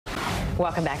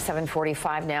Welcome back.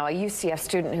 7:45 now. A UCF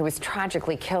student who was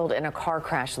tragically killed in a car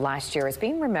crash last year is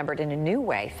being remembered in a new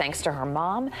way thanks to her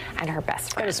mom and her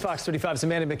best friend. As Fox 35's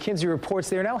Amanda McKenzie reports,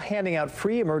 they are now handing out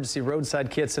free emergency roadside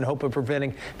kits in hope of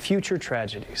preventing future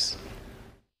tragedies.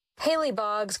 Haley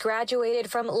Boggs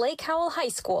graduated from Lake Howell High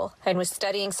School and was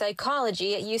studying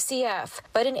psychology at UCF.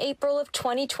 But in April of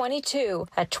 2022,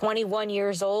 at 21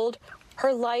 years old,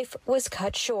 her life was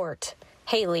cut short.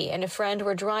 Haley and a friend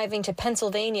were driving to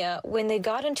Pennsylvania when they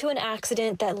got into an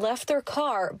accident that left their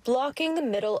car blocking the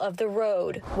middle of the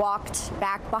road. Walked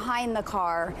back behind the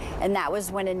car, and that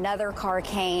was when another car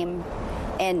came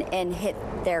and hit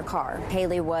their car.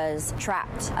 Haley was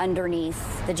trapped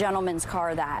underneath the gentleman's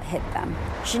car that hit them.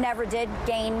 She never did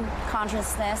gain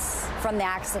consciousness from the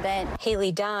accident.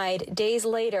 Haley died days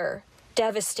later,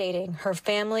 devastating her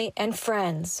family and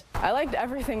friends. I liked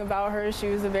everything about her. She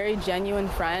was a very genuine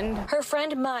friend. Her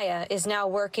friend Maya is now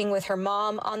working with her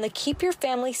mom on the Keep Your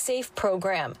Family Safe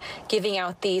program, giving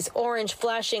out these orange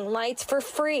flashing lights for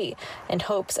free in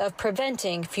hopes of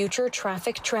preventing future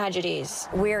traffic tragedies.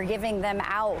 We're giving them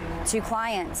out to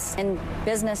clients and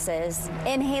businesses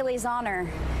in Haley's honor,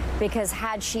 because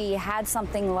had she had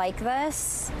something like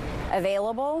this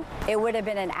available, it would have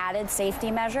been an added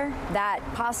safety measure that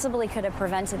possibly could have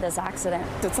prevented this accident.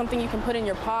 It's something you can put in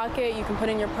your pocket, you can put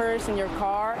in your purse, in your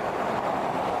car.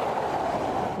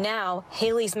 Now,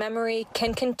 Haley's memory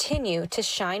can continue to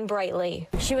shine brightly.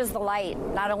 She was the light,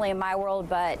 not only in my world,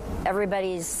 but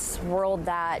everybody's world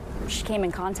that she came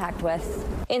in contact with.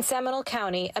 In Seminole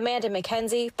County, Amanda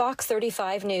McKenzie, Fox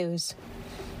 35 News.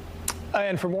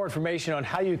 And for more information on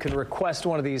how you can request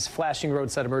one of these flashing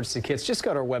roadside emergency kits, just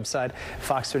go to our website,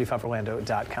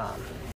 fox35orlando.com.